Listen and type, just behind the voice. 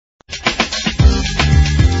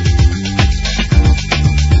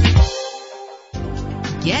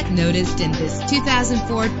get noticed in this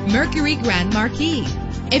 2004 Mercury Grand Marquis.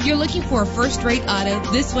 If you're looking for a first-rate auto,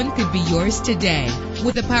 this one could be yours today.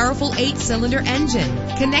 With a powerful 8-cylinder engine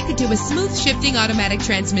connected to a smooth shifting automatic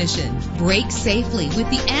transmission, brake safely with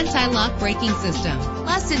the anti-lock braking system.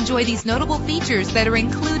 Plus, enjoy these notable features that are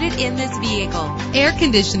included in this vehicle: air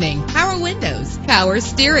conditioning, power windows, power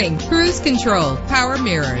steering, cruise control, power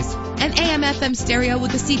mirrors, an AM/FM stereo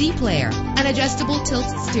with a CD player, an adjustable tilt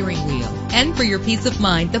steering wheel. And for your peace of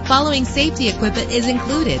mind, the following safety equipment is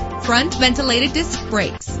included: front ventilated disc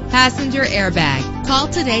brakes, passenger airbag. Call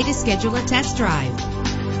today to schedule a test drive.